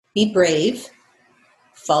Be brave.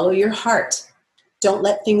 Follow your heart. Don't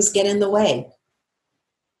let things get in the way.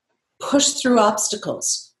 Push through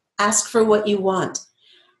obstacles. Ask for what you want.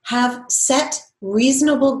 Have set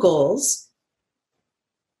reasonable goals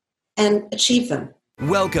and achieve them.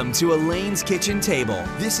 Welcome to Elaine's Kitchen Table.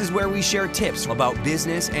 This is where we share tips about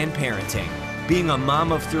business and parenting. Being a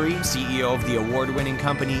mom of three, CEO of the award-winning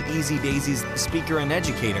company Easy Daisy's speaker and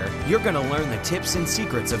educator, you're going to learn the tips and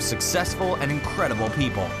secrets of successful and incredible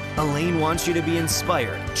people. Elaine wants you to be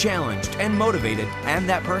inspired, challenged, and motivated, and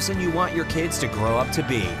that person you want your kids to grow up to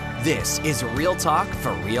be. This is Real Talk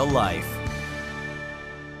for Real Life.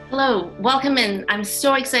 Hello, welcome in. I'm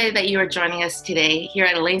so excited that you are joining us today here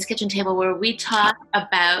at Elaine's Kitchen Table, where we talk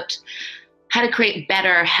about how to create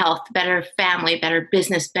better health, better family, better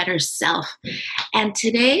business, better self. And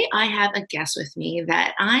today I have a guest with me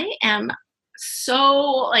that I am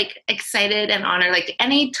so excited and honored. Like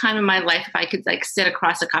any time in my life, if I could sit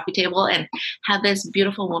across a coffee table and have this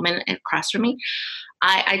beautiful woman across from me,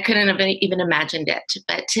 I couldn't have even imagined it.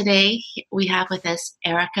 But today we have with us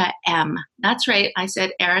Erica M. That's right. I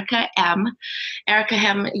said Erica M. Erica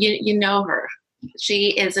M, you know her.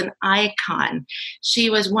 She is an icon. She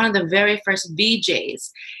was one of the very first VJs,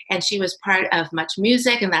 and she was part of Much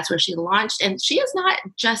Music, and that's where she launched. And she is not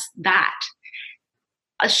just that.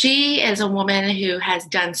 She is a woman who has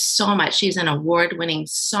done so much. She's an award-winning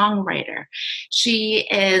songwriter. She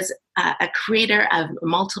is a creator of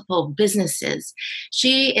multiple businesses.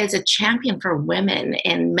 She is a champion for women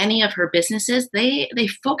in many of her businesses. They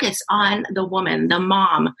focus on the woman, the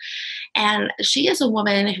mom. And she is a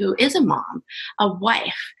woman who is a mom, a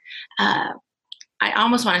wife. I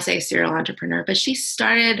almost want to say serial entrepreneur, but she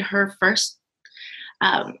started her first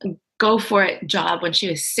go for it job when she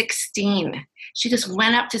was 16. She just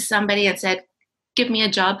went up to somebody and said, "Give me a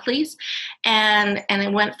job, please." And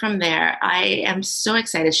it went from there. I am so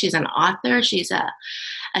excited. She's an author. She's a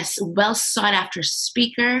well sought after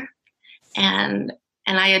speaker. And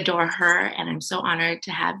I adore her. And I'm so honored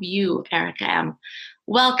to have you, Erica M.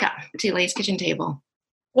 Welcome to Elaine's Kitchen Table.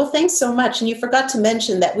 Well, thanks so much. And you forgot to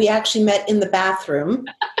mention that we actually met in the bathroom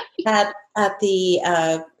at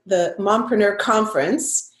the Mompreneur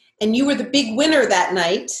Conference. And you were the big winner that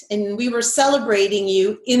night, and we were celebrating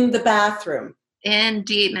you in the bathroom.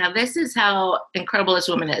 Indeed. Now, this is how incredible this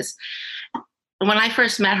woman is. When I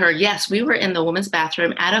first met her, yes, we were in the women's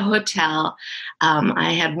bathroom at a hotel.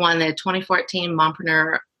 I had won the 2014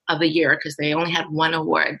 Mompreneur of the Year because they only had one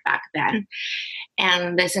award back then.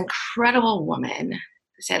 And this incredible woman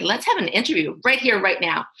said, "Let's have an interview right here, right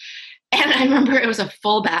now." And I remember it was a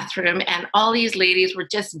full bathroom, and all these ladies were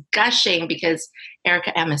just gushing because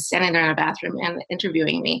Erica M is standing there in a bathroom and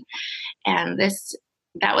interviewing me. And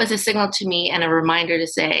that was a signal to me and a reminder to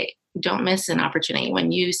say, don't miss an opportunity.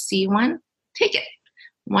 When you see one, take it.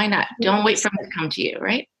 Why not? Don't wait for it to come to you,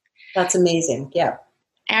 right? That's amazing. Yeah.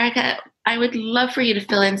 Erica, I would love for you to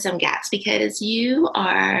fill in some gaps because you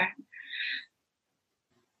are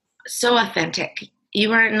so authentic.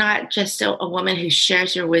 You are not just a woman who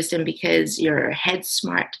shares your wisdom because you're head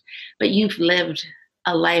smart, but you've lived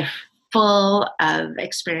a life full of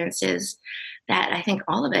experiences that I think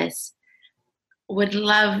all of us would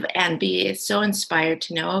love and be so inspired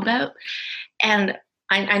to know about. And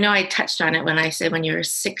I know I touched on it when I said when you were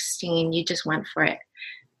 16, you just went for it.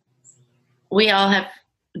 We all have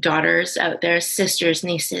daughters out there, sisters,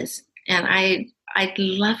 nieces, and I'd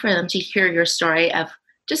love for them to hear your story of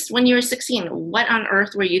just when you were 16, what on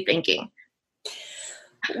earth were you thinking?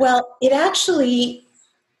 Well, it actually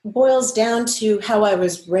boils down to how I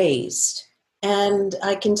was raised. And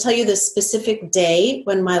I can tell you the specific day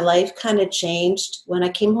when my life kind of changed, when I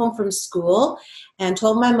came home from school and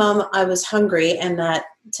told my mom I was hungry and that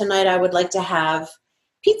tonight I would like to have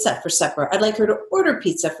pizza for supper. I'd like her to order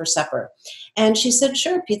pizza for supper. And she said,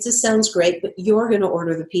 "Sure, pizza sounds great, but you're going to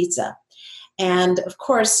order the pizza." And of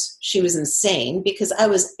course, she was insane because I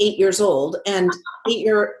was 8 years old. And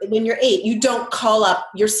when you're 8, you don't call up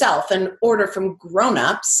yourself and order from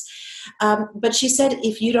grown-ups. But she said,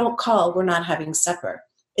 "If you don't call, we're not having supper."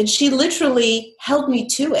 And she literally held me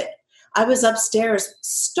to it. I was upstairs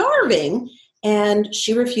starving, and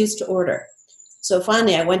she refused to order. So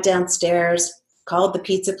finally, I went downstairs, called the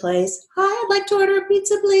pizza place. "Hi, I'd like to order a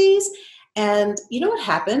pizza, please." And you know what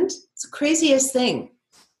happened? It's the craziest thing.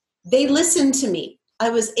 They listened to me.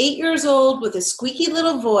 I was 8 years old with a squeaky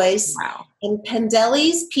little voice. Wow. And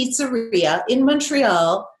Pendelli's Pizzeria in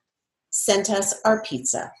Montreal sent us our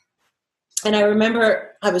pizza. And I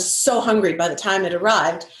remember I was so hungry by the time it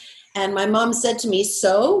arrived. And my mom said to me,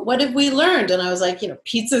 "So what have we learned?" And I was like,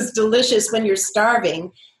 pizza's delicious when you're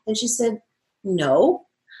starving. And she said, "No,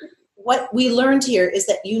 what we learned here is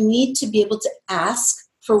that you need to be able to ask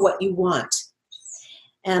for what you want.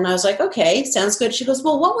 And I was like, okay, sounds good. She goes,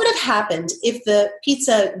 well, what would have happened if the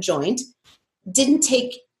pizza joint didn't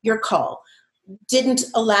take your call, didn't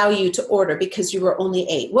allow you to order because you were only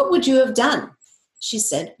 8? What would you have done? She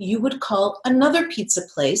said, you would call another pizza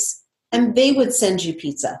place and they would send you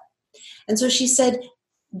pizza. And so she said,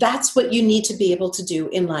 that's what you need to be able to do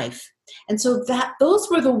in life. And so those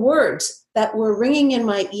were the words that were ringing in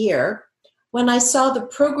my ear when I saw the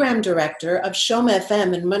program director of Shoma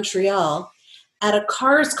FM in Montreal at a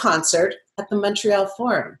Cars concert at the Montreal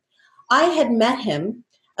Forum. I had met him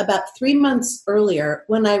about 3 months earlier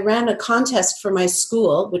when I ran a contest for my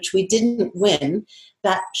school, which we didn't win,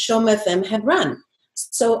 that Shoma FM had run.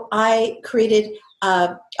 So I created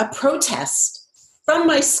a protest from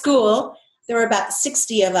my school. There were about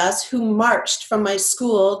 60 of us who marched from my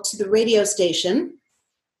school to the radio station,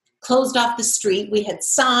 closed off the street. We had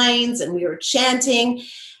signs and we were chanting.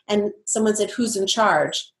 And someone said, who's in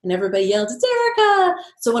charge? And everybody yelled, it's Erica.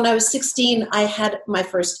 So when I was 16, I had my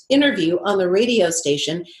first interview on the radio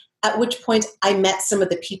station, at which point I met some of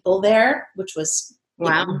the people there, which was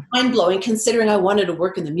mind-blowing considering I wanted to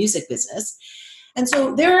work in the music business. And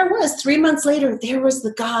so there I was. 3 months later, there was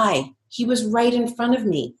the guy. He was right in front of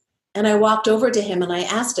me. And I walked over to him and I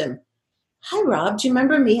asked him, hi, Rob, do you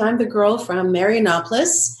remember me? I'm the girl from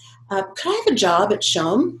Marianopolis. Could I have a job at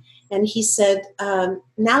Shom? And he said,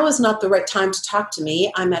 now is not the right time to talk to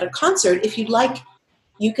me. I'm at a concert. If you'd like,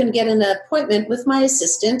 you can get an appointment with my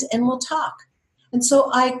assistant and we'll talk. And so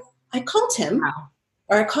I called him,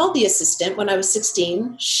 or I called the assistant when I was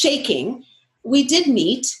 16, shaking. We did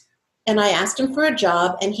meet, and I asked him for a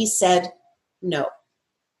job, and he said no.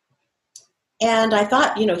 And I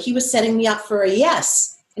thought, he was setting me up for a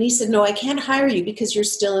yes. And he said, no, I can't hire you because you're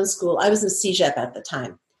still in school. I was in CEGEP at the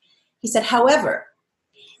time. He said, however,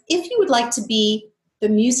 if you would like to be the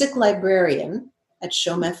music librarian at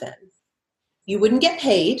Shom FM, you wouldn't get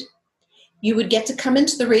paid. You would get to come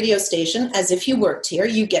into the radio station as if you worked here.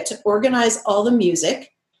 You get to organize all the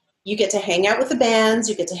music. You get to hang out with the bands.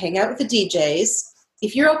 You get to hang out with the DJs.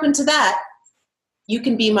 If you're open to that, you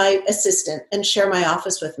can be my assistant and share my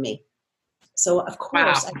office with me. So, of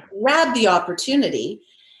course, I grabbed the opportunity.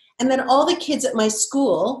 And then all the kids at my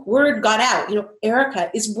school, word got out,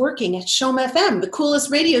 Erica is working at Shom FM, the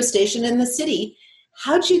coolest radio station in the city.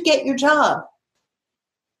 How'd you get your job?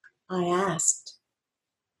 I asked.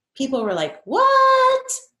 People were like,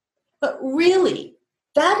 what? But really,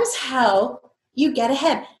 that is how you get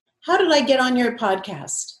ahead. How did I get on your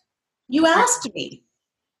podcast? You asked me.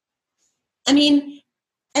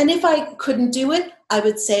 And if I couldn't do it, I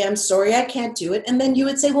would say, I'm sorry, I can't do it. And then you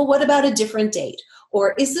would say, well, what about a different date?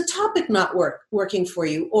 Or is the topic not working for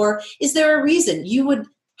you? Or is there a reason? You would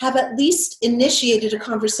have at least initiated a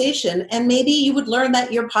conversation, and maybe you would learn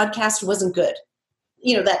that your podcast wasn't good.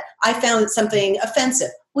 That I found something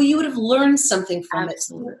offensive. Well, you would have learned something from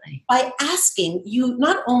Absolutely. it. By asking, you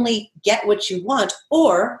not only get what you want,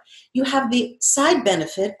 or you have the side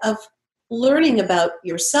benefit of learning about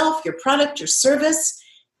yourself, your product, your service,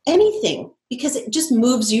 anything, because it just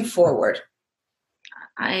moves you forward.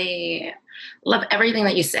 I love everything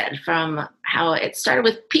that you said, from how it started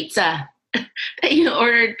with pizza, that you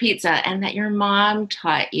ordered pizza, and that your mom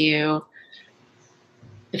taught you,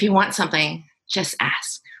 if you want something, just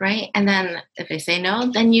ask, right? And then if they say no,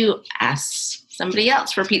 then you ask somebody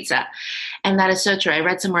else for pizza. And that is so true. I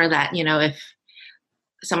read somewhere that, if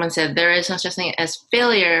someone said there is no such thing as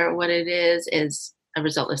failure, what it is a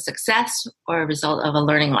result of success or a result of a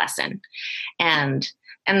learning lesson. And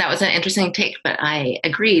that was an interesting take, but I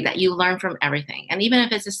agree that you learn from everything. And even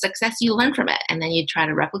if it's a success, you learn from it. And then you try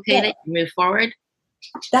to replicate it, move forward.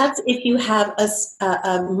 That's if you have a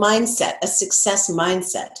mindset, a success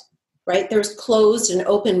mindset, right? There's closed and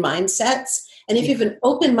open mindsets. And if you have an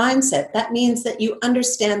open mindset, that means that you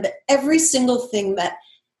understand that every single thing that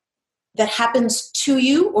happens to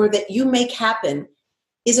you or that you make happen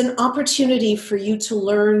is an opportunity for you to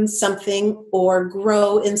learn something or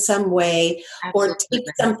grow in some way. Absolutely. Or take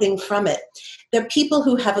something from it. The people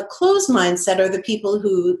who have a closed mindset are the people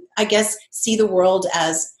who, I guess, see the world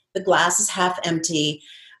as the glass is half empty,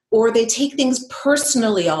 or they take things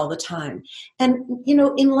personally all the time. And,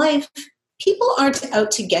 in life, people aren't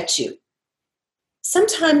out to get you.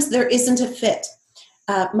 Sometimes there isn't a fit.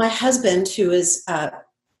 My husband, who is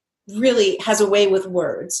really has a way with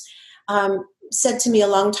words, said to me a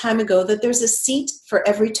long time ago that there's a seat for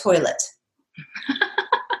every toilet.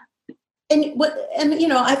 and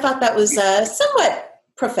I thought that was somewhat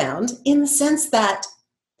profound, in the sense that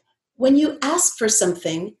when you ask for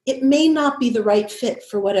something, it may not be the right fit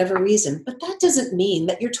for whatever reason, but that doesn't mean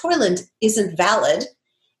that your toilet isn't valid.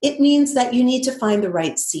 It means that you need to find the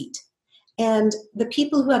right seat. And the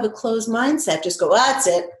people who have a closed mindset just go, well, that's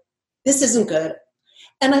it. This isn't good.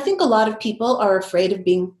 And I think a lot of people are afraid of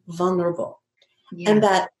being vulnerable. Yeah. And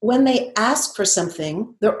that when they ask for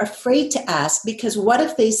something, they're afraid to ask because what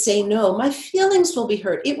if they say no? My feelings will be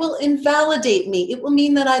hurt. It will invalidate me. It will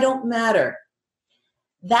mean that I don't matter.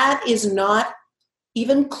 That is not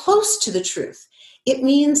even close to the truth. It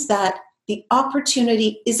means that the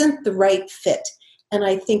opportunity isn't the right fit. And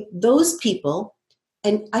I think those people,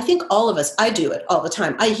 and I think all of us, I do it all the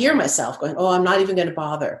time. I hear myself going, oh, I'm not even going to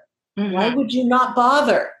bother. Mm-hmm. Why would you not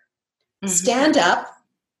bother? Mm-hmm. Stand up,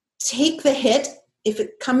 take the hit if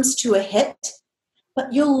it comes to a hit,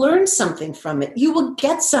 but you'll learn something from it. You will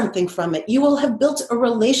get something from it. You will have built a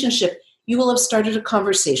relationship. You will have started a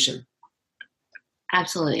conversation.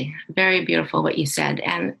 Absolutely. Very beautiful what you said.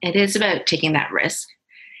 And it is about taking that risk.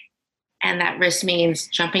 And that risk means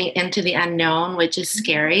jumping into the unknown, which is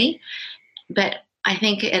scary. But I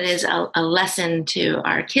think it is a lesson to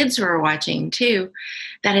our kids who are watching too,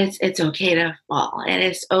 that it's okay to fall. And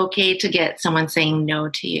it's okay to get someone saying no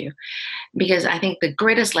to you. Because I think the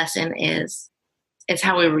greatest lesson is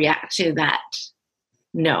how we react to that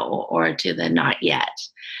no or to the not yet.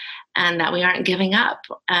 And that we aren't giving up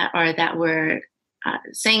or that we're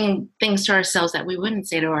saying things to ourselves that we wouldn't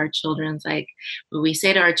say to our children. It's like we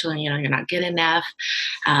say to our children, you're not good enough.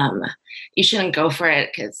 You shouldn't go for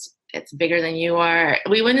it because it's bigger than you are.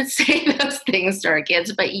 We wouldn't say those things to our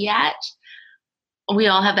kids, but yet we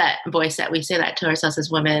all have that voice that we say that to ourselves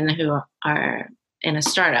as women who are in a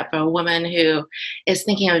startup, or a woman who is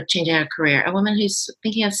thinking of changing her career, a woman who's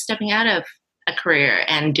thinking of stepping out of a career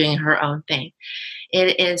and doing her own thing.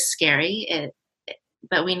 It is scary,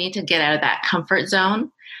 but we need to get out of that comfort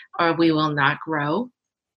zone or we will not grow.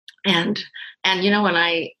 And when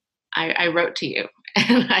I wrote to you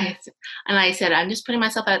and I said, I'm just putting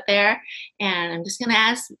myself out there and I'm just going to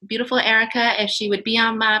ask beautiful Erica if she would be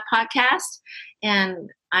on my podcast. And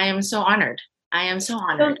I am so honored. I am so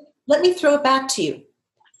honored. So let me throw it back to you.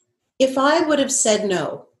 If I would have said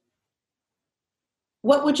no,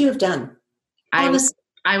 what would you have done? Honestly.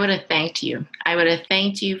 I would have thanked you. I would have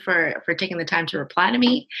thanked you for taking the time to reply to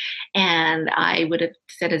me. And I would have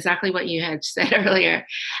said exactly what you had said earlier.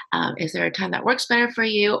 Is there a time that works better for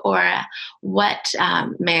you? Or what,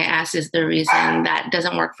 may I ask, is the reason that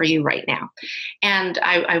doesn't work for you right now? And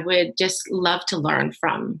I would just love to learn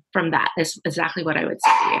from that. Is exactly what I would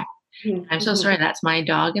say to you. Mm-hmm. I'm so sorry. That's my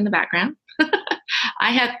dog in the background.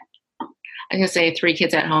 I'm going to say 3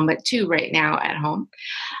 kids at home, but 2 right now at home.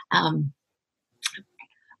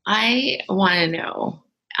 I want to know,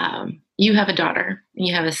 you have a daughter and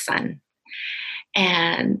you have a son,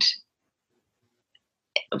 and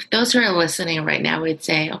those who are listening right now would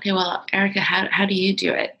say, okay, well, Erica, how do you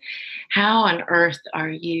do it? How on earth are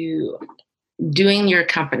you doing your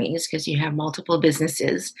companies? Because you have multiple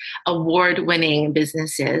businesses, award-winning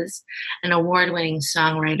businesses, an award-winning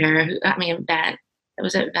songwriter.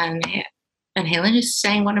 Was it Van Halen who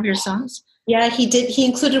sang one of your songs? Yeah, he did. He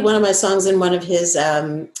included one of my songs in one of his,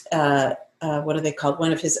 what are they called?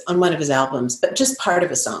 On one of his albums, but just part of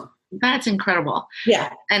a song. That's incredible.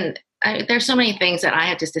 Yeah. And there's so many things that I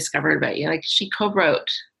have just discovered about you. Like she co-wrote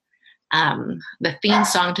the theme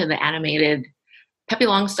song to the animated Pippi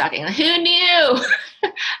Longstocking. Who knew?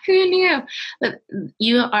 Who knew? But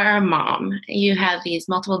you are a mom. You have these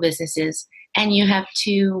multiple businesses and you have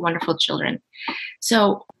 2 wonderful children.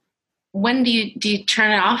 So when do you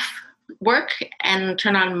turn it off work and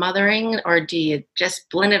turn on mothering, or do you just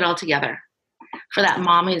blend it all together for that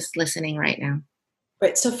mom who's listening right now?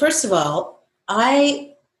 Right. So first of all,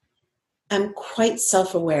 I am quite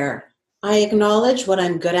self-aware. I acknowledge what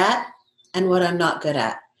I'm good at and what I'm not good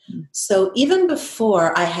at. So even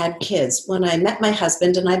before I had kids, when I met my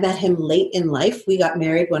husband, and I met him late in life, we got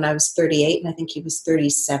married when I was 38 and I think he was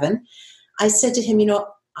 37. I said to him,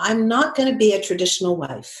 I'm not going to be a traditional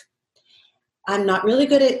wife. I'm not really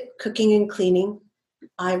good at cooking and cleaning.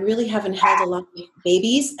 I really haven't had a lot of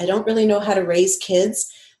babies. I don't really know how to raise kids.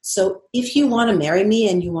 So if you want to marry me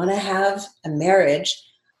and you want to have a marriage,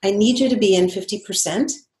 I need you to be in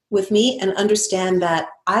 50% with me and understand that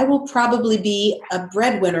I will probably be a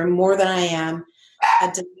breadwinner more than I am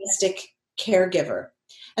a domestic caregiver.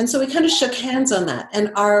 And so we kind of shook hands on that.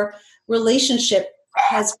 And our relationship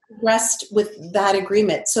has progressed with that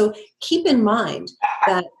agreement. So keep in mind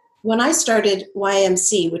that when I started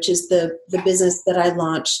YMC, which is the business that I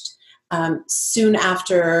launched soon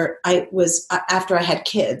after I had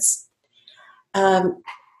kids,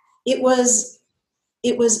 it was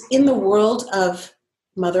it was in the world of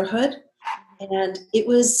motherhood, and it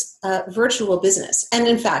was a virtual business. And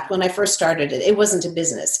in fact, when I first started it, it wasn't a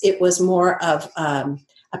business. It was more of a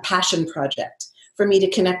passion project for me to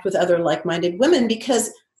connect with other like-minded women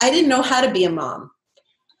because I didn't know how to be a mom.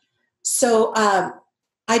 So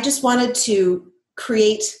I just wanted to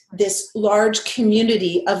create this large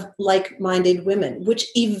community of like-minded women, which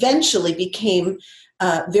eventually became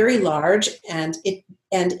very large, and it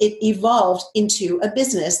evolved into a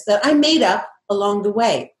business that I made up along the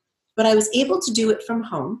way. But I was able to do it from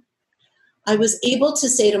home. I was able to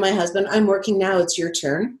say to my husband, I'm working now, it's your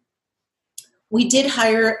turn. We did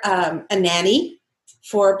hire a nanny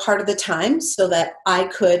for part of the time so that I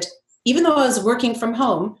could, even though I was working from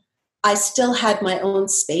home, I still had my own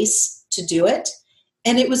space to do it.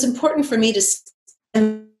 And it was important for me to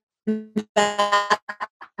spend that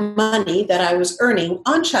money that I was earning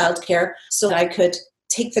on childcare so that I could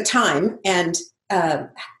take the time and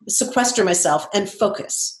sequester myself and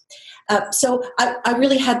focus. So I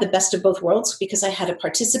really had the best of both worlds because I had a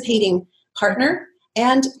participating partner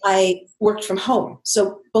and I worked from home.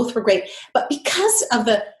 So both were great. But because of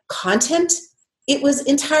the content, it was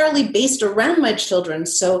entirely based around my children.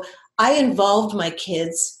 So I involved my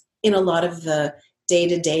kids in a lot of the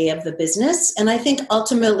day-to-day of the business. And I think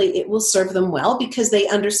ultimately it will serve them well because they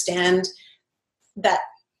understand that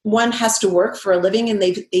one has to work for a living, and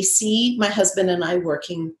they see my husband and I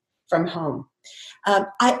working from home.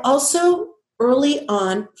 I also early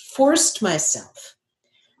on forced myself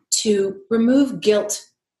to remove guilt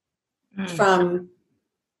from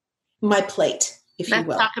my plate, if you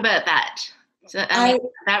will. Let's talk about that. So, I mean,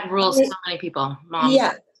 that rules so many people, moms.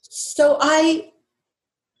 Yeah. So I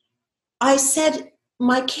said,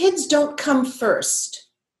 my kids don't come first.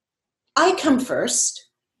 I come first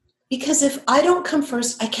because if I don't come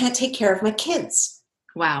first, I can't take care of my kids.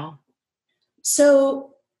 Wow.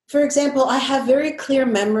 So, for example, I have very clear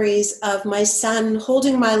memories of my son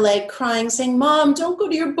holding my leg, crying, saying, Mom, don't go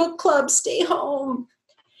to your book club, stay home.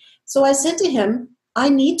 So I said to him, I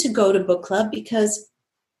need to go to book club because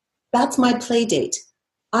that's my play date.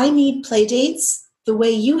 I need play dates the way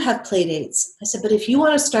you have play dates. I said, but if you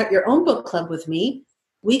want to start your own book club with me,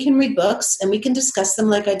 we can read books and we can discuss them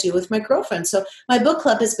like I do with my girlfriend. So my book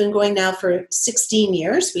club has been going now for 16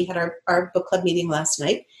 years. We had our book club meeting last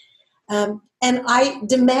night. And I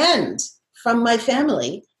demand from my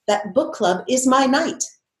family that book club is my night.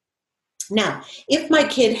 Now, if my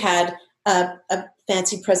kid had a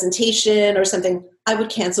fancy presentation or something, I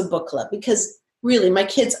would cancel book club because really my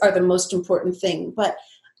kids are the most important thing. But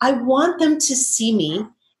I want them to see me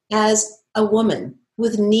as a woman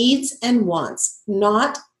with needs and wants,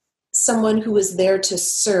 not someone who is there to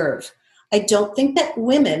serve. I don't think that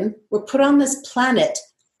women were put on this planet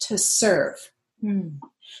to serve.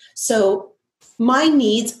 So my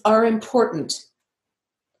needs are important.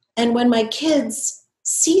 And when my kids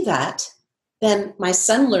see that, then my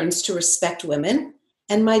son learns to respect women,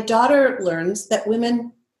 and my daughter learns that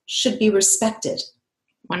women should be respected.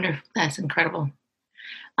 Wonderful. That's incredible.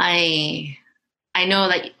 I know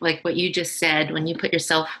that, like what you just said, when you put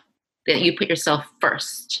yourself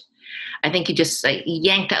first. I think you just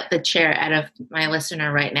yanked out the chair out of my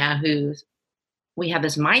listener right now, we have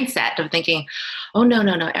this mindset of thinking, oh, no.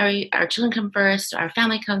 Our children come first. Our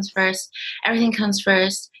family comes first. Everything comes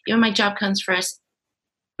first. My job comes first.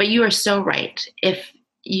 But you are so right. If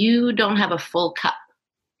you don't have a full cup,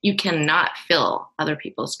 you cannot fill other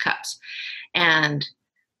people's cups. And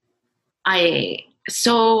I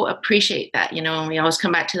so appreciate that, and we always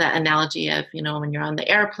come back to that analogy of, when you're on the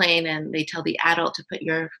airplane and they tell the adult to put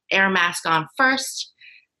your air mask on first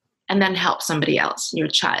and then help somebody else, your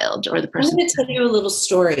child or the person. I'm going to tell you a little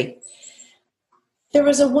story. There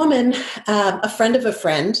was a woman, a friend of a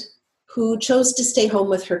friend, who chose to stay home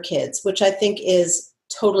with her kids, which I think is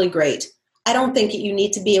totally great. I don't think you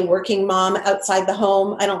need to be a working mom outside the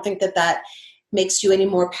home. I don't think that makes you any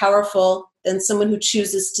more powerful than someone who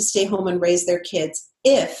chooses to stay home and raise their kids,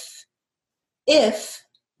 if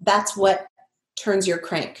that's what turns your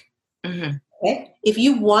crank. Mm-hmm. Okay? If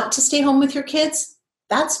you want to stay home with your kids,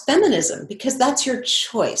 that's feminism because that's your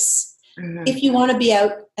choice. Mm-hmm. If you want to be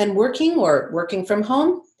out and working or working from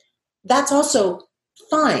home, that's also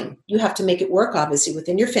fine. You have to make it work, obviously,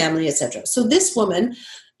 within your family, etc. So this woman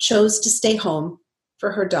chose to stay home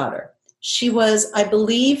for her daughter. I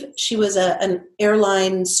believe she was an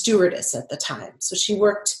airline stewardess at the time. So she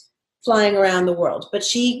worked flying around the world, but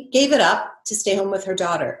she gave it up to stay home with her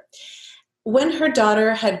daughter. When her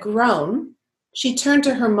daughter had grown, she turned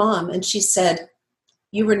to her mom and she said,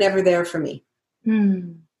 "You were never there for me."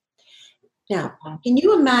 Now, can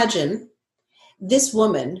you imagine this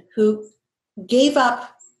woman who gave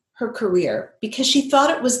up her career because she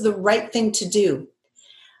thought it was the right thing to do.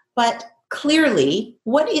 But clearly,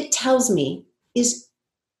 what it tells me is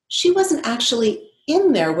she wasn't actually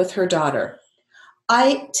in there with her daughter.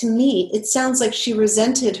 To me, it sounds like she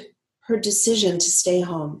resented her decision to stay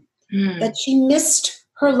home, that she missed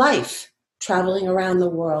her life traveling around the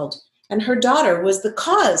world. And her daughter was the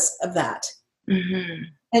cause of that. Mm-hmm.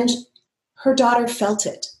 And her daughter felt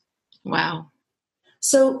it. Wow.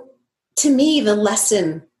 So to me, the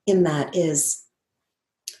lesson in that is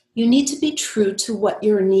you need to be true to what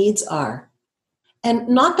your needs are. And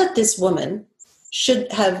not that this woman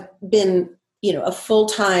should have been, a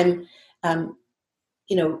full-time,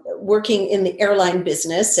 working in the airline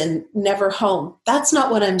business and never home. That's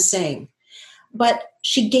not what I'm saying. But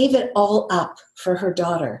she gave it all up for her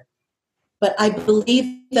daughter. But I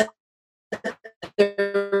believe that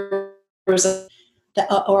there was a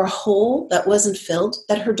hole that wasn't filled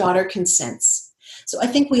that her daughter can sense. So I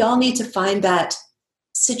think we all need to find that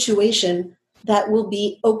situation that will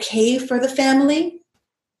be okay for the family,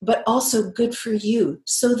 but also good for you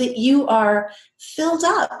so that you are filled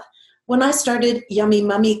up. When I started Yummy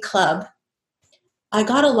Mummy Club, I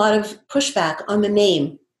got a lot of pushback on the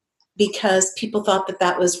name because people thought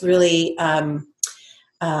that was really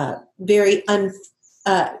not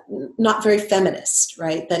very feminist,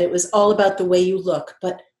 right? That it was all about the way you look.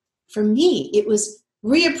 But for me, it was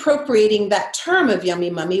reappropriating that term of Yummy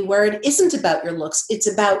Mummy where it isn't about your looks.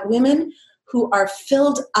 It's about women who are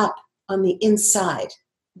filled up on the inside.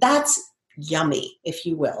 That's yummy, if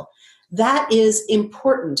you will. That is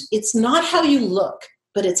important. It's not how you look,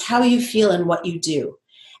 but it's how you feel and what you do.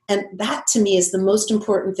 And that to me is the most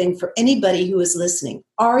important thing for anybody who is listening.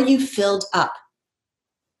 Are you filled up?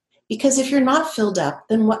 Because if you're not filled up,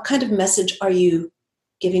 then what kind of message are you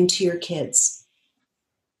giving to your kids?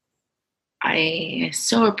 I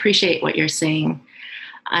so appreciate what you're saying.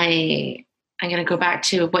 I'm going to go back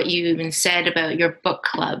to what you even said about your book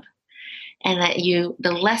club, and that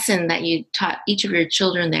the lesson that you taught each of your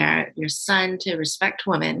children there, your son to respect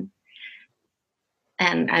women.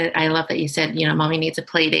 And I love that you said, mommy needs a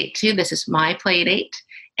play date too. This is my play date.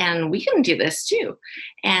 And we can do this too.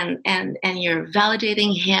 And you're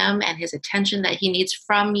validating him and his attention that he needs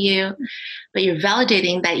from you, but you're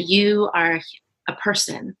validating that you are a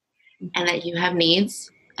person and that you have needs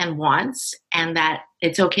and wants and that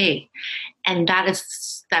it's okay. And that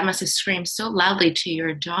must have screamed so loudly to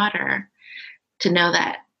your daughter to know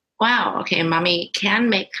that, wow, okay, mommy can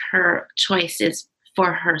make her choices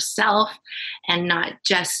for herself and not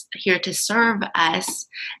just here to serve us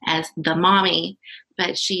as the mommy,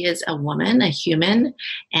 but she is a woman, a human,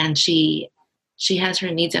 and she has her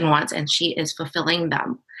needs and wants, and she is fulfilling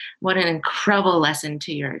them. What an incredible lesson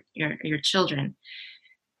to your children.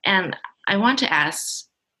 And I want to ask,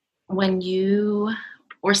 when you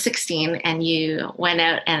were 16 and you went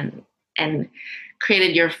out and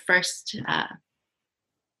created your first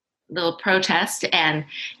little protest and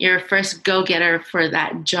your first go-getter for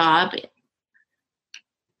that job,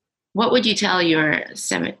 what would you tell your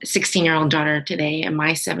 16-year-old daughter today and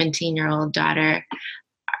my 17-year-old daughter,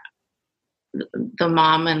 the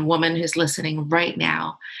mom and woman who's listening right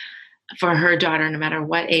now, for her daughter, no matter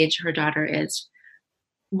what age her daughter is?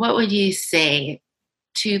 What would you say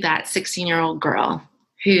to that 16-year-old girl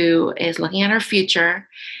who is looking at her future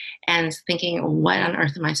and thinking, what on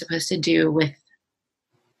earth am I supposed to do with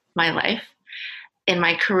my life, in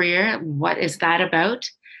my career? What is that about?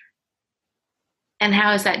 And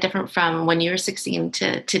how is that different from when you were 16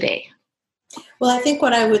 to today? Well, I think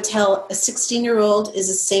what I would tell a 16-year-old is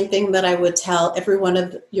the same thing that I would tell every one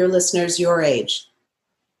of your listeners your age.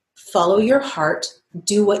 Follow your heart,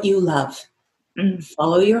 do what you love. Mm.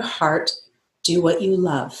 Follow your heart, do what you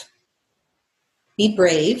love. Be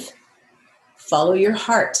brave, follow your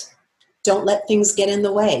heart. Don't let things get in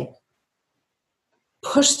the way.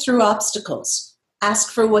 Push through obstacles.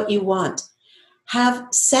 Ask for what you want. Have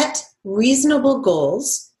set reasonable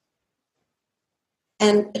goals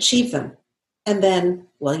and achieve them. And then,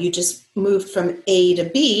 you just moved from A to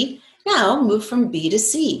B. Now move from B to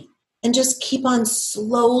C. And just keep on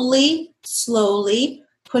slowly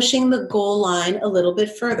pushing the goal line a little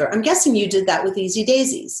bit further. I'm guessing you did that with Easy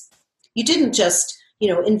Daisies. You didn't just,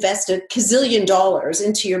 invest $1 gazillion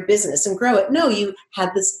into your business and grow it. No, you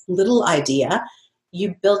had this little idea.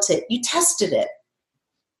 You built it. You tested it.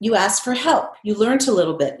 You asked for help. You learned a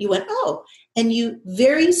little bit. You went, and you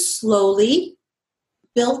very slowly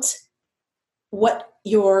built what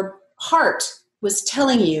your heart was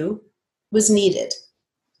telling you was needed.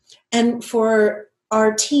 And for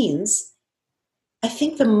our teens, I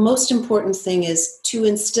think the most important thing is to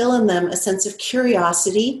instill in them a sense of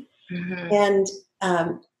curiosity Mm-hmm.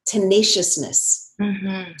 and tenaciousness,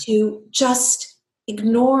 Mm-hmm. to just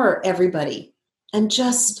ignore everybody and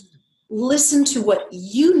just listen to what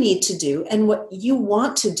you need to do and what you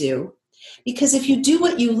want to do. Because if you do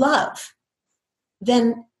what you love,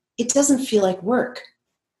 then it doesn't feel like work.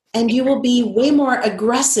 And you will be way more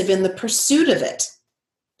aggressive in the pursuit of it.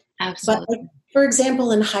 But Absolutely. like, for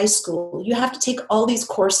example, in high school, you have to take all these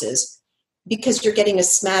courses because you're getting a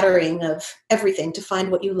smattering of everything to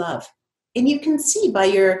find what you love. And you can see by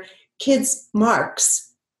your kids'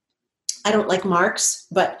 marks, I don't like marks,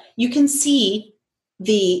 but you can see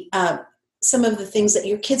the some of the things that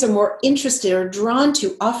your kids are more interested or drawn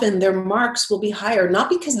to. Often their marks will be higher, not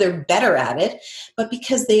because they're better at it, but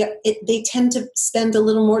because they tend to spend a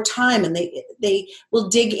little more time, and they will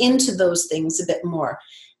dig into those things a bit more.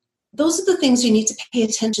 Those are the things you need to pay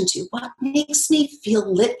attention to. What makes me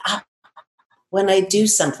feel lit up when I do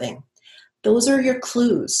something? Those are your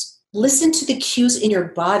clues. Listen to the cues in your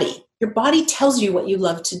body. Your body tells you what you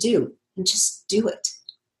love to do, and just do it.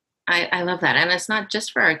 I love that. And it's not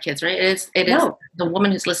just for our kids, right? It is No. the woman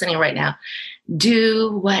who's listening right now.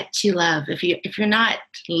 Do what you love. If you're not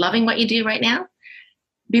loving what you do right now,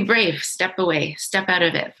 be brave, step away, step out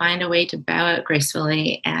of it, find a way to bow out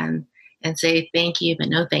gracefully and say thank you, but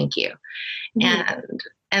no thank you. Mm-hmm.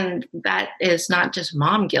 And that is not just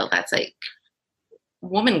mom guilt, that's like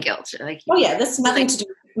woman guilt. Like, Oh yeah, that's nothing to do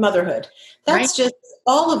with motherhood. right? That's just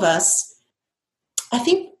all of us. I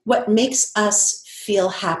think what makes us feel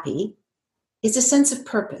happy is a sense of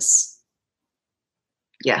purpose.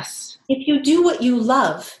 Yes. If you do what you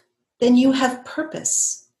love, then you have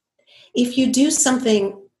purpose. If you do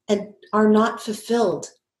something and are not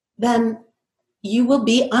fulfilled, then you will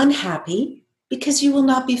be unhappy because you will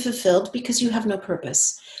not be fulfilled because you have no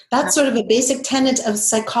purpose. That's sort of a basic tenet of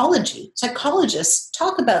psychology. Psychologists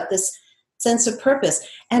talk about this sense of purpose.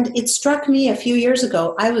 And it struck me a few years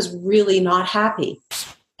ago, I was really not happy.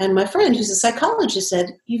 And my friend, who's a psychologist,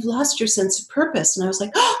 said, "You've lost your sense of purpose." And I was like,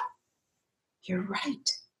 "Oh, you're right."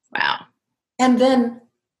 Wow. And then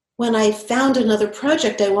when I found another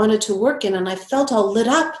project I wanted to work in and I felt all lit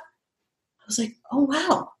up, I was like, "Oh,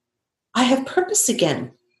 wow, I have purpose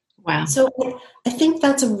again." Wow. So I think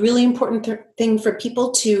that's a really important thing for people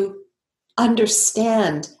to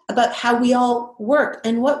understand about how we all work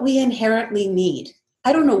and what we inherently need.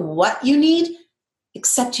 I don't know what you need,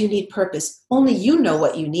 except you need purpose. Only you know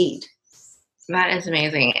what you need. That is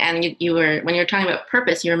amazing. And you were, when you were talking about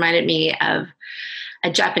purpose, you reminded me of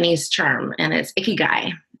a Japanese term, and it's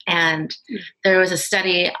ikigai. And there was a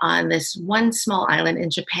study on this one small island in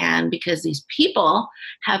Japan because these people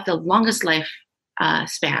have the longest life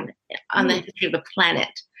span on the history of the planet.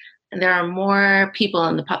 And there are more people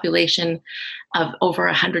in the population of over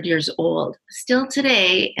 100 years old still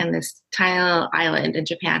today in this tiny little island in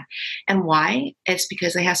Japan. And why? It's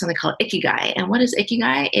because they have something called ikigai. And what is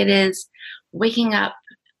ikigai? It is waking up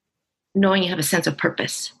knowing you have a sense of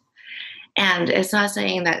purpose. And it's not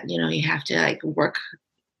saying that, you have to like work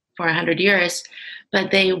for 100 years,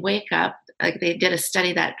 but they wake up, like they did a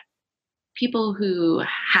study that people who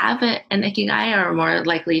have an ikigai are more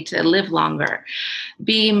likely to live longer,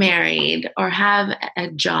 be married, or have a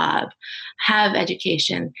job, have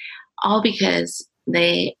education, all because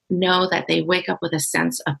they know that they wake up with a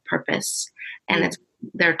sense of purpose. And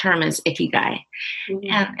their term is ikigai.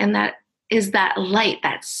 Mm-hmm. And that is that light,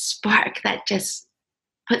 that spark that just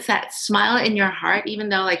puts that smile in your heart, even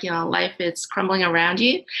though life is crumbling around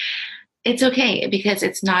you. It's okay because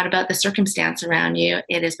it's not about the circumstance around you.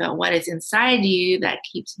 It is about what is inside you that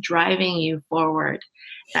keeps driving you forward.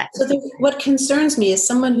 What concerns me is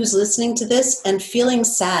someone who's listening to this and feeling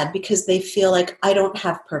sad because they feel like I don't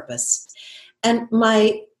have purpose. And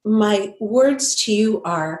my words to you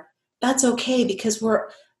are, that's okay, because we're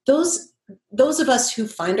those of us who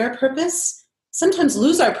find our purpose sometimes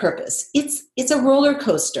lose our purpose. It's a roller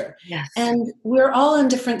coaster. Yes. And we're all in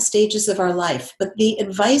different stages of our life. But the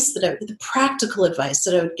practical advice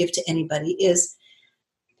that I would give to anybody is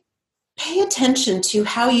pay attention to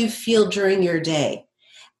how you feel during your day.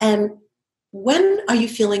 And when are you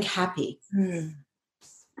feeling happy?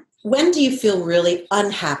 When do you feel really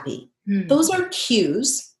unhappy? Those are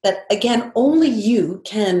cues that, again, only you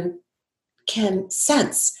can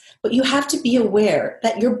sense. But you have to be aware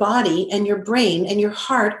that your body and your brain and your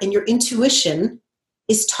heart and your intuition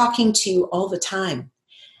is talking to you all the time.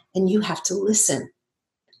 And you have to listen.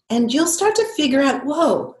 And you'll start to figure out,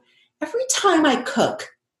 whoa, every time I cook,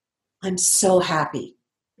 I'm so happy.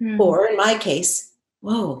 Or in my case,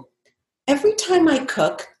 whoa, every time I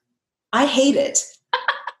cook, I hate it.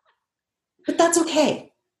 But that's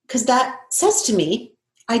okay, because that says to me,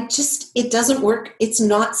 it doesn't work. It's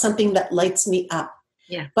not something that lights me up.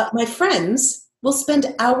 Yeah. But my friends will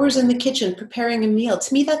spend hours in the kitchen preparing a meal.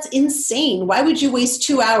 To me, that's insane. Why would you waste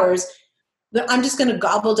 2 hours? I'm just going to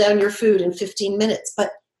gobble down your food in 15 minutes.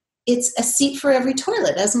 But it's a seat for every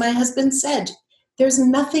toilet, as my husband said. There's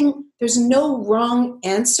no wrong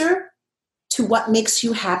answer to what makes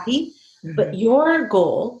you happy. Mm-hmm. But your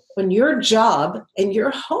goal and your job and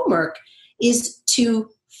your homework is to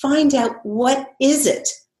find out what is it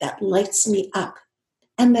that lights me up,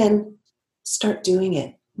 and then start doing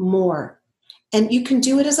it more. And you can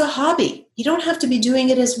do it as a hobby. You don't have to be doing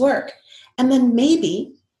it as work. And then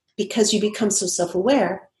maybe, because you become so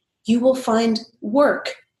self-aware, you will find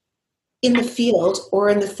work in the field or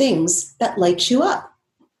in the things that light you up.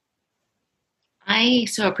 I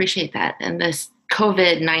so appreciate that. And this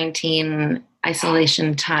COVID-19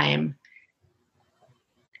 isolation time,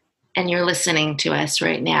 and you're listening to us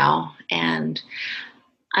right now. And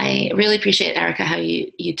I really appreciate, Erica, how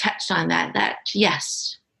you touched on that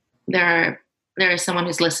yes, there is someone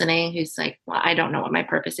who's listening who's like, well, I don't know what my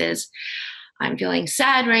purpose is. I'm feeling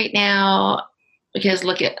sad right now because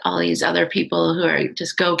look at all these other people who are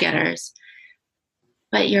just go-getters.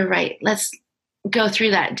 But you're right. Let's go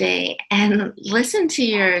through that day and listen to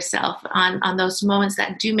yourself on those moments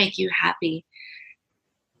that do make you happy.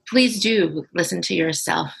 Please do listen to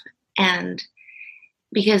yourself, and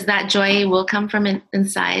because that joy will come from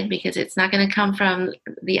inside, because it's not going to come from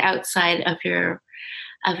the outside of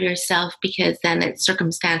yourself, because then it's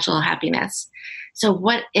circumstantial happiness. So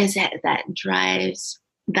what is it that drives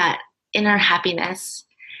that inner happiness?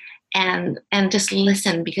 And just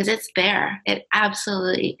listen, because it's there. It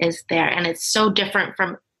absolutely is there. And it's so different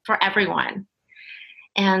for everyone.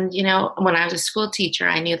 And, when I was a school teacher,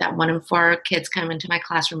 I knew that 1 in 4 kids come into my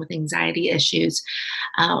classroom with anxiety issues,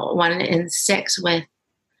 1 in 6 with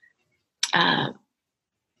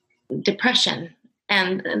depression.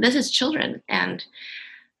 And this is children. And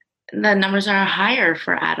the numbers are higher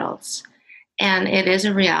for adults. And it is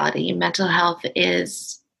a reality. Mental health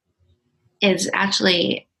is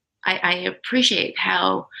actually, I appreciate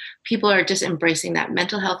how people are just embracing that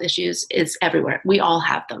mental health issues is everywhere. We all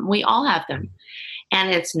have them. And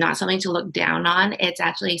it's not something to look down on. It's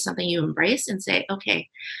actually something you embrace and say, okay,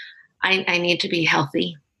 I need to be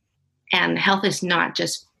healthy. And health is not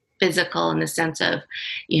just physical in the sense of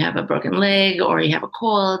you have a broken leg or you have a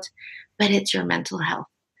cold, but it's your mental health.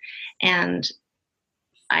 And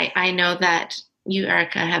I know that you,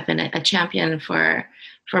 Erica, have been a champion for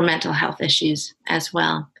mental health issues as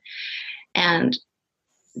well. And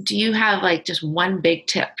do you have just one big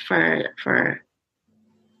tip for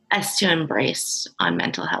us to embrace on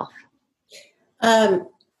mental health?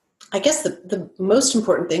 I guess the most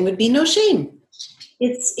important thing would be no shame.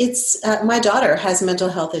 It's my daughter has mental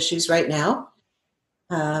health issues right now,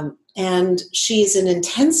 and she's in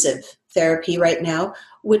intensive therapy right now,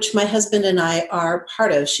 which my husband and I are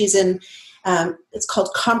part of. She's in it's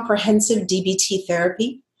called comprehensive DBT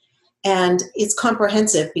therapy, and it's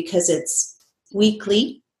comprehensive because it's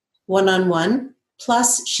weekly, one-on-one,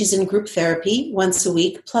 plus she's in group therapy once a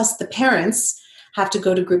week, plus the parents have to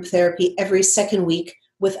go to group therapy every second week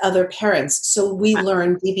with other parents. So we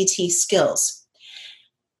learn DBT skills.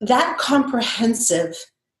 That comprehensive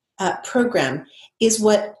program is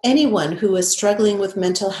what anyone who is struggling with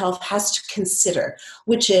mental health has to consider,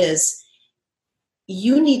 which is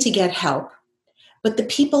you need to get help, but the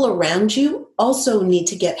people around you also need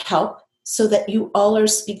to get help so that you all are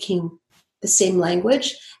speaking the same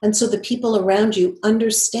language, and so the people around you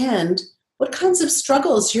understand what kinds of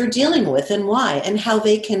struggles you're dealing with and why, and how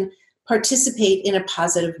they can participate in a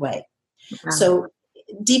positive way. Wow. So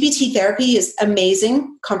DBT therapy is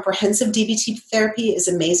amazing. Comprehensive DBT therapy is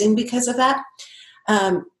amazing because of that.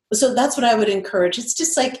 So that's what I would encourage. It's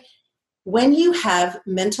just like when you have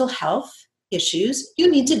mental health issues, you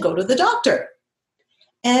need to go to the doctor.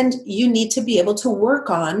 And you need to be able to work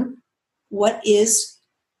on what is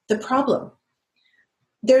the problem.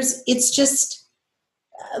 It's just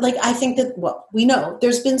like, I think that, well, we know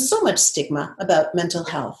there's been so much stigma about mental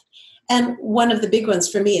health. And one of the big ones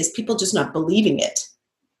for me is people just not believing it,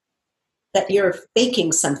 that you're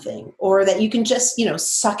faking something or that you can just,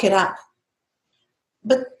 suck it up.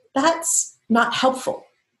 But that's not helpful.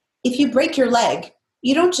 If you break your leg,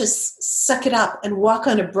 you don't just suck it up and walk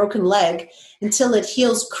on a broken leg until it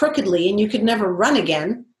heals crookedly and you could never run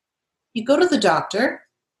again. You go to the doctor,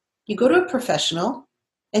 you go to a professional,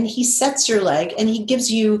 and he sets your leg and he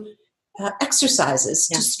gives you exercises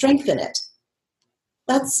to strengthen it.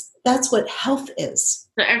 That's what health is.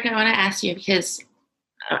 So Erica, I want to ask you, because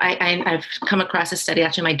I've come across a study,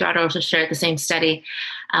 actually my daughter also shared the same study,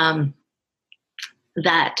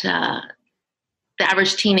 that the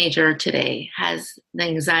average teenager today has the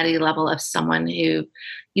anxiety level of someone who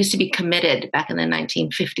used to be committed back in the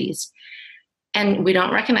 1950s. And we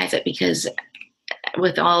don't recognize it because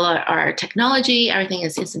with all our technology, everything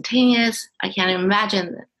is instantaneous. I can't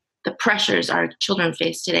imagine the pressures our children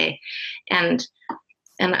face today. And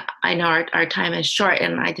I know our time is short,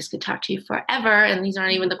 and I just could talk to you forever. And these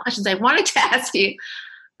aren't even the questions I wanted to ask you.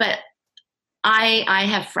 But I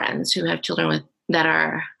have friends who have children that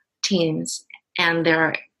are teens, and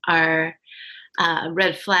there are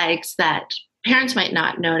red flags that parents might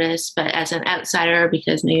not notice, but as an outsider,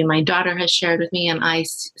 because maybe my daughter has shared with me and I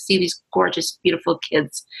see these gorgeous, beautiful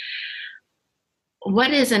kids.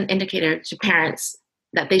 What is an indicator to parents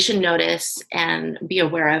that they should notice and be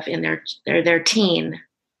aware of in their teen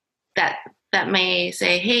that may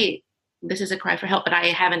say, hey, this is a cry for help, but I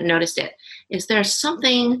haven't noticed it? Is there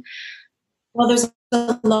something? Well, there's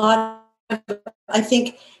a lot I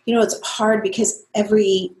think, it's hard because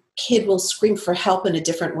every kid will scream for help in a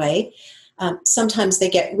different way. Sometimes they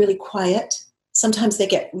get really quiet. Sometimes they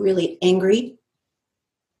get really angry.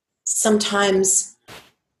 Sometimes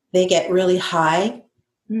they get really high.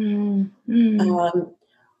 One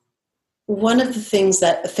of the things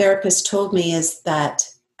that a therapist told me is that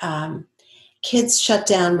kids shut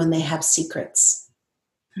down when they have secrets,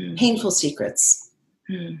 painful secrets.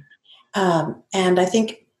 And I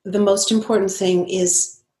think the most important thing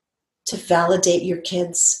is to validate your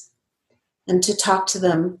kids and to talk to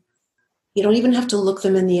them. You don't even have to look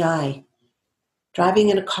them in the eye. Driving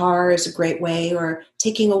in a car is a great way, or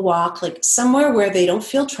taking a walk, like somewhere where they don't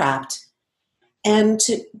feel trapped, and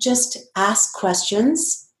to just ask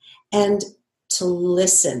questions and to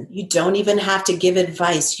listen. You don't even have to give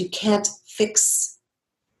advice. You can't fix.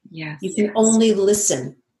 Yes. You can only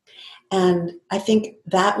listen. And I think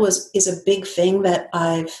that is a big thing that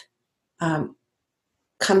I've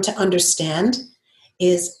come to understand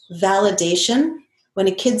is validation. When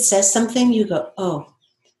a kid says something, you go, oh,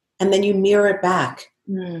 and then you mirror it back.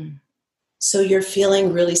 So you're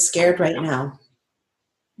feeling really scared right now.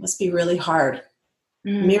 Must be really hard.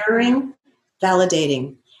 Mirroring,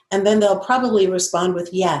 validating. And then they'll probably respond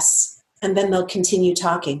with yes. And then they'll continue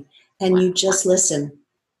talking. And you just listen.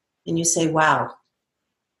 And you say, wow,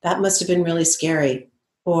 that must have been really scary.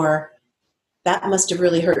 Or that must have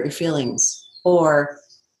really hurt your feelings.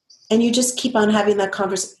 And you just keep on having that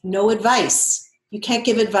conversation. No advice. You can't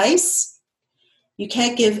give advice. You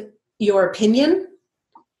can't give your opinion.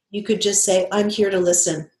 You could just say, I'm here to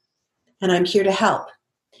listen. And I'm here to help.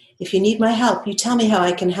 If you need my help, you tell me how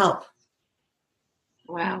I can help.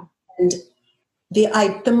 Wow. And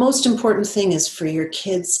the most important thing is for your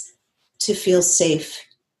kids to feel safe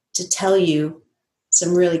to tell you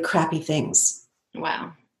some really crappy things.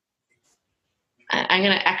 Wow. I'm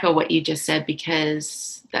going to echo what you just said,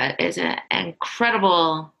 because that is an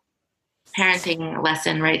incredible parenting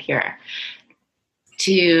lesson right here.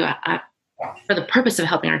 For the purpose of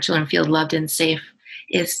helping our children feel loved and safe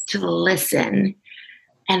is to listen.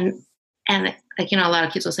 And like, a lot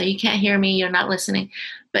of kids will say, you can't hear me, you're not listening.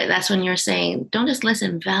 But that's when you're saying, don't just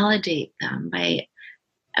listen, validate them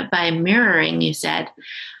by mirroring, you said,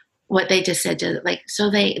 what they just said, so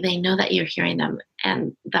they know that you're hearing them.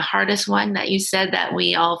 And the hardest one that you said that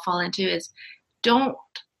we all fall into is, don't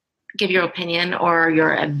give your opinion or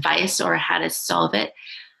your advice or how to solve it,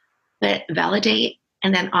 but validate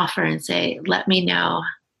and then offer and say, let me know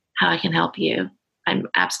how I can help you. I'm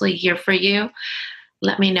absolutely here for you.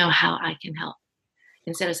 Let me know how I can help.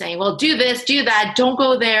 Instead of saying, well, do this, do that, don't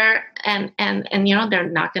go there. And they're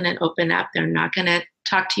not going to open up. They're not going to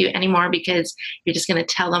talk to you anymore because you're just going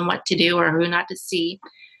to tell them what to do or who not to see.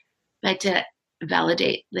 But to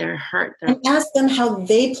validate their hurt. And ask them how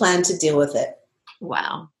they plan to deal with it.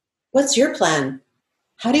 Wow. What's your plan?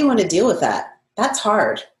 How do you want to deal with that? That's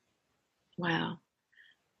hard. Wow.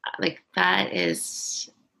 Like, that is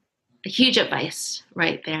a huge advice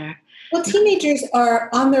right there. Well, teenagers are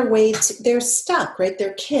on their way they're stuck, right?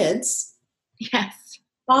 They're kids. Yes.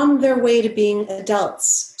 On their way to being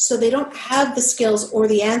adults. So they don't have the skills or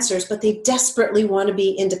the answers, but they desperately want to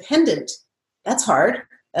be independent. That's hard.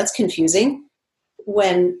 That's confusing.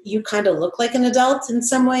 When you kind of look like an adult in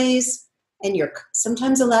some ways, and you're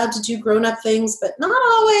sometimes allowed to do grown-up things, but not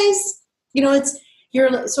always.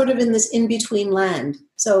 You're sort of in this in-between land.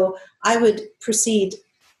 So I would proceed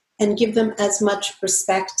and give them as much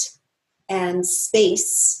respect and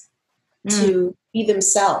space to be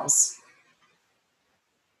themselves.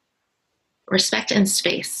 Respect and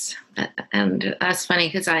space. And that's funny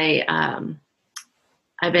because I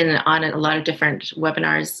I've been on a lot of different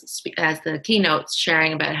webinars as the keynotes,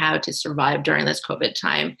 sharing about how to survive during this COVID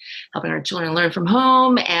time, helping our children learn from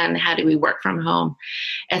home, and how do we work from home,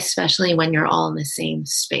 especially when you're all in the same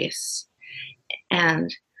space.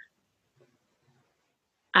 And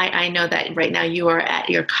I know that right now you are at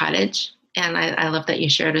your cottage, and I love that you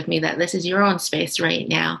shared with me that this is your own space right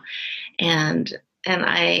now. And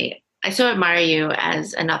I so admire you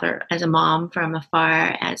as a mom from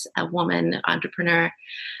afar, as a woman entrepreneur.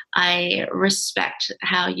 I respect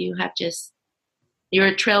how you have you're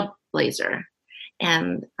a trailblazer.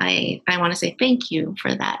 And I want to say thank you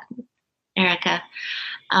for that, Erica.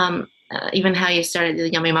 Even how you started the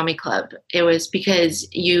Yummy Mommy Club, it was because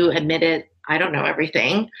you admitted, I don't know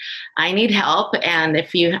everything. I need help. And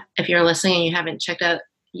if you're listening and you haven't checked out,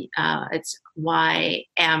 it's ymc.ca.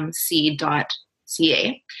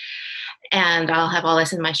 And I'll have all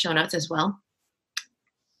this in my show notes as well.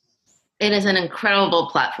 It is an incredible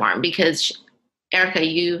platform because, Erica,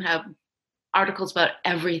 you have articles about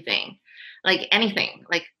everything, like anything,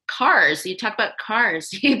 like cars. You talk about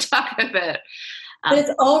cars. You talk about... But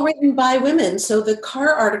it's all written by women. So the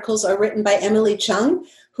car articles are written by Emily Chung,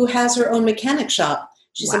 who has her own mechanic shop.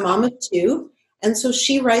 She's a mom of two. And so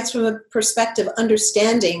she writes from a perspective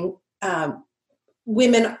understanding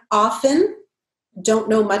women often don't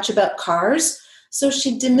know much about cars. So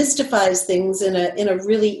she demystifies things in a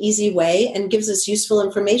really easy way and gives us useful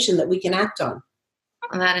information that we can act on.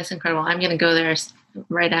 That is incredible. I'm going to go there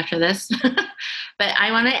right after this. But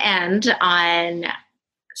I want to end on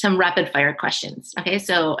some rapid fire questions. Okay,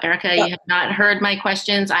 so Erica, you have not heard my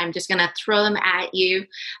questions. I'm just going to throw them at you.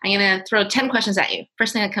 I'm going to throw 10 questions at you.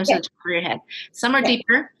 First thing that comes to the top of your head. Some are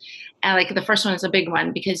deeper. And like the first one is a big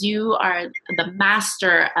one because you are the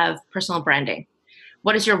master of personal branding.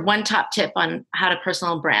 What is your one top tip on how to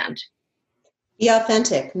personal brand? Be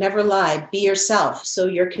authentic, never lie, be yourself. So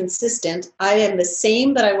you're consistent. I am the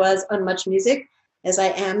same that I was on Much Music as I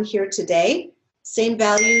am here today. Same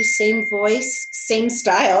values, same voice, same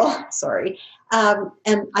style. Sorry.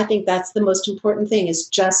 And I think that's the most important thing is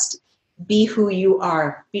just be who you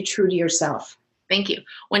are. Be true to yourself. Thank you.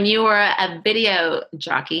 When you were a video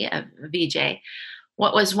jockey, a VJ,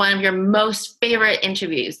 what was one of your most favorite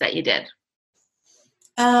interviews that you did?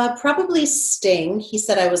 Probably Sting. He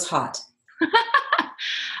said I was hot.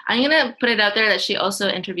 I'm going to put it out there that she also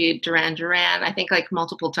interviewed Duran Duran, I think like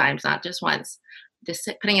multiple times, not just once. Just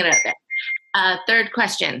putting it out there. Third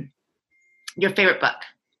question. Your favorite book?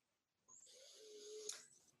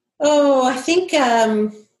 Oh, I think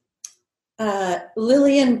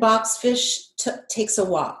Lillian Boxfish Takes a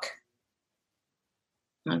Walk.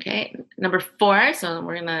 Okay. Number 4. So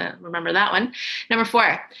we're going to remember that one. Number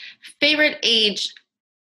 4. Favorite age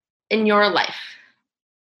in your life?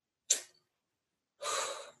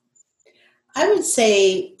 I would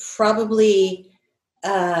say probably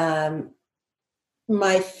my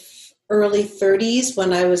early 30s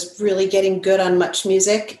when I was really getting good on Much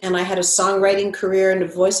Music, and I had a songwriting career and a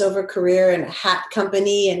voiceover career and a hat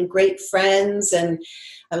company and great friends, and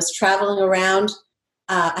I was traveling around.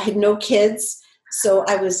 I had no kids, so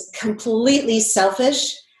I was completely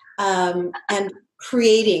selfish and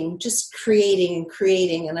creating.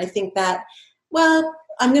 And I think that, well,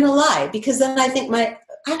 I'm going to lie because then I think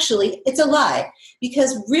actually, it's a lie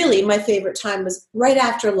because really my favorite time was right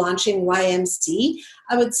after launching YMC.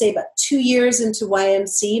 I would say about 2 years into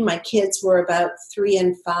YMC, my kids were about 3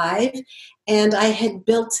 and 5, and I had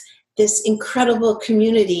built this incredible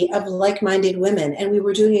community of like-minded women, and we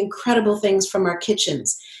were doing incredible things from our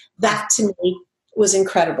kitchens. That to me was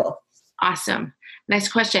incredible. Awesome. Next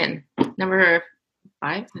question. Number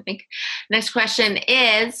 5, I think. Next question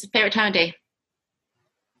is favorite time of day.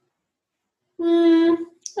 I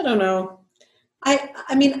don't know.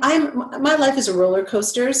 I mean, my life is a roller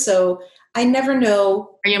coaster, so I never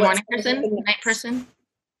know. Are you a morning person, night person?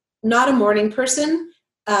 Not a morning person.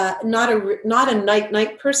 Not a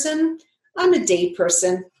night person. I'm a day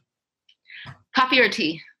person. Coffee or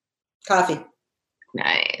tea? Coffee.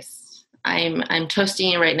 Nice. I'm toasting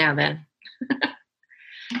you right now then.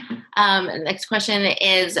 Next question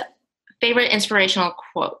is favorite inspirational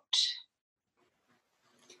quote.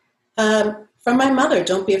 From my mother,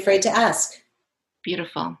 don't be afraid to ask.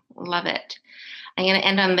 Beautiful. Love it. I'm going to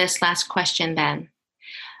end on this last question then.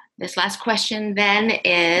 This last question then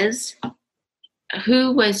is,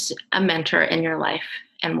 who was a mentor in your life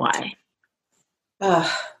and why?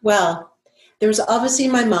 Well, there was obviously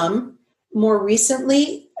my mom. More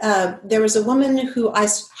recently, there was a woman who I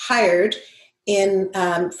hired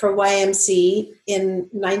for YMC in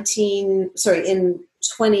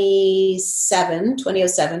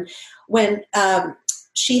 2007, when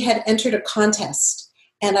she had entered a contest,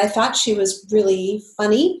 And I thought she was really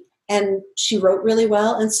funny and she wrote really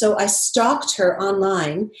well. And so I stalked her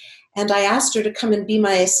online and I asked her to come and be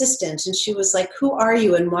my assistant. And she was like, "Who are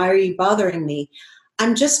you and why are you bothering me?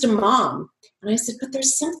 I'm just a mom." And I said, "But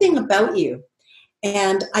there's something about you."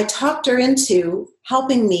 And I talked her into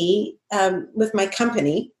helping me with my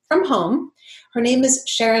company from home. Her name is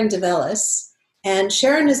Sharon DeVellis. And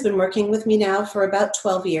Sharon has been working with me now for about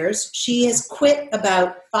 12 years. She has quit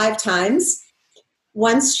about 5 times.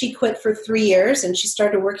 Once she quit for 3 years, and she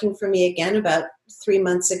started working for me again about 3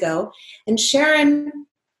 months ago. And Sharon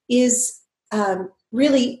is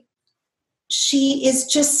she is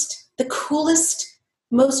just the coolest,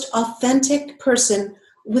 most authentic person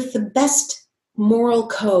with the best moral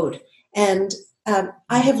code. And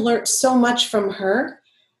I have learned so much from her.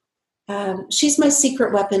 She's my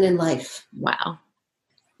secret weapon in life. Wow.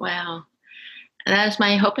 And that is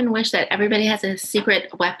my hope and wish, that everybody has a secret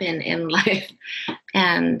weapon in life,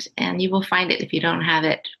 and you will find it if you don't have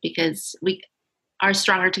it, because we are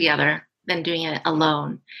stronger together than doing it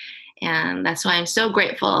alone. And that's why I'm so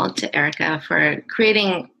grateful to Erica for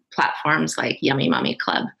creating platforms like Yummy Mommy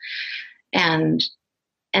Club and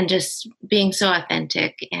just being so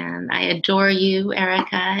authentic. And I adore you,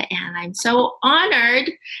 Erica, and I'm so honored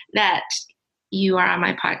that you are on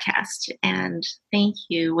my podcast, and thank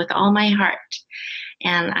you with all my heart.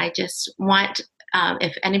 And I just want,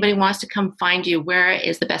 if anybody wants to come find you, where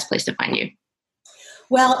is the best place to find you?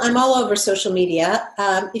 Well, I'm all over social media.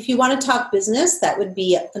 If you want to talk business, that would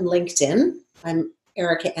be on LinkedIn. I'm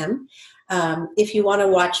Erica M. If you want to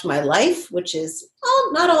watch my life, which is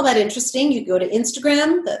not all that interesting, you go to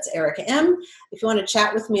Instagram. That's Erica M. If you want to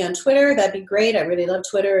chat with me on Twitter, that'd be great. I really love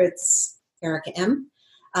Twitter. It's Erica M.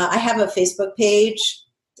 I have a Facebook page,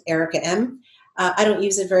 Erica M. I don't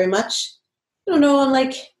use it very much. I don't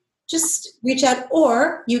know, just reach out,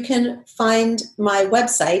 or you can find my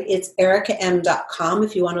website. It's ericam.com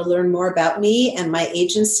if you want to learn more about me and my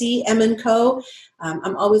agency, M & Co.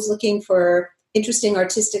 I'm always looking for interesting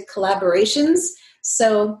artistic collaborations.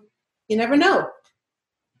 So you never know.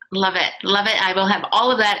 Love it. I will have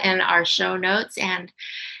all of that in our show notes. And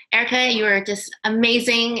Erica, you are just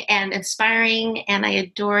amazing and inspiring, and I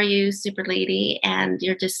adore you, super lady, and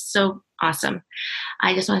you're just so awesome.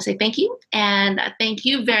 I just want to say thank you, and thank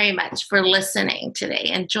you very much for listening today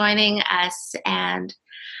and joining us, and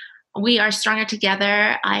we are stronger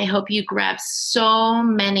together. I hope you grab so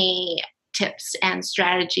many tips and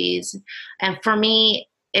strategies, and for me,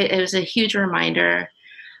 it was a huge reminder,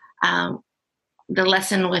 the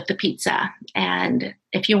lesson with the pizza, and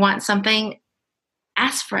if you want something,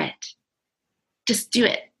 ask for it. Just do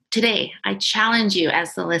it today. I challenge you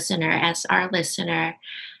as the listener, as our listener,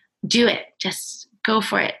 do it. Just go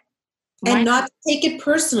for it. And not take it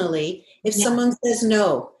personally if someone says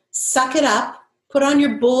no. Suck it up, put on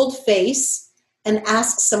your bold face, and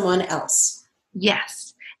ask someone else.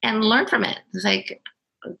 Yes. And learn from it. It's like,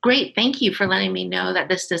 great, thank you for letting me know that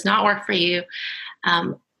this does not work for you.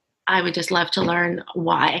 I would just love to learn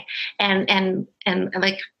why. And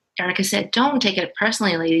like Erica said, don't take it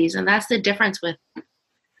personally, ladies. And that's the difference with,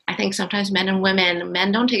 I think, sometimes men and women.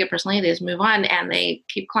 Men don't take it personally. They just move on and they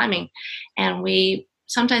keep climbing. And we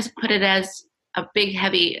sometimes put it as a big,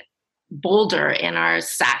 heavy boulder in our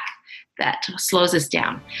sack that slows us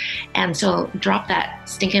down. And so drop that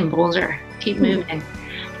stinking boulder. Keep moving.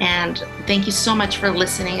 And thank you so much for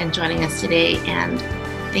listening and joining us today. And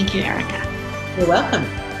thank you, Erica. You're welcome.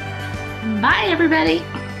 Bye, everybody.